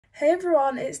Hey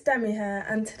everyone, it's Demi here,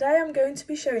 and today I'm going to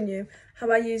be showing you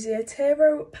how I use the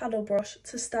Artero paddle brush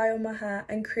to style my hair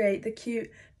and create the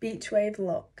cute beach wave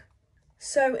look.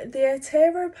 So the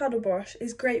Artero paddle brush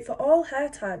is great for all hair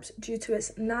types due to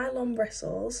its nylon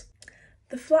bristles.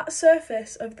 The flat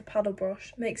surface of the paddle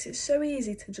brush makes it so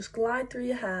easy to just glide through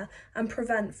your hair and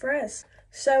prevent frizz.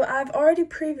 So I've already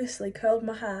previously curled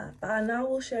my hair, but I now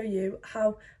will show you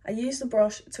how I use the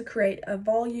brush to create a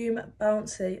volume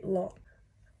bouncy look.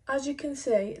 As you can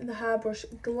see, the hairbrush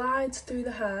glides through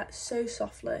the hair so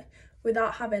softly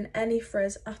without having any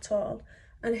frizz at all.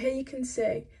 And here you can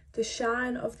see the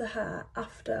shine of the hair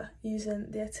after using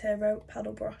the Artero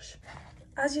paddle brush.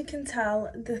 As you can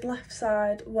tell, the left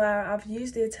side where I've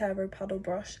used the Artero paddle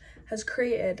brush has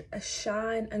created a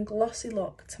shine and glossy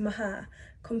look to my hair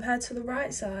compared to the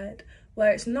right side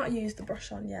where it's not used the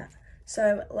brush on yet.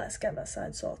 So let's get that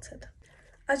side sorted.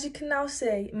 As you can now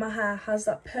see, my hair has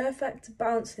that perfect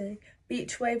bouncy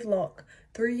beach wave look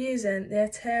through using the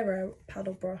Artero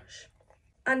paddle brush.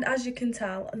 And as you can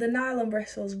tell, the nylon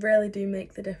bristles really do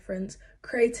make the difference,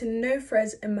 creating no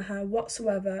frizz in my hair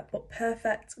whatsoever but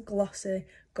perfect glossy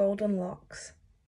golden locks.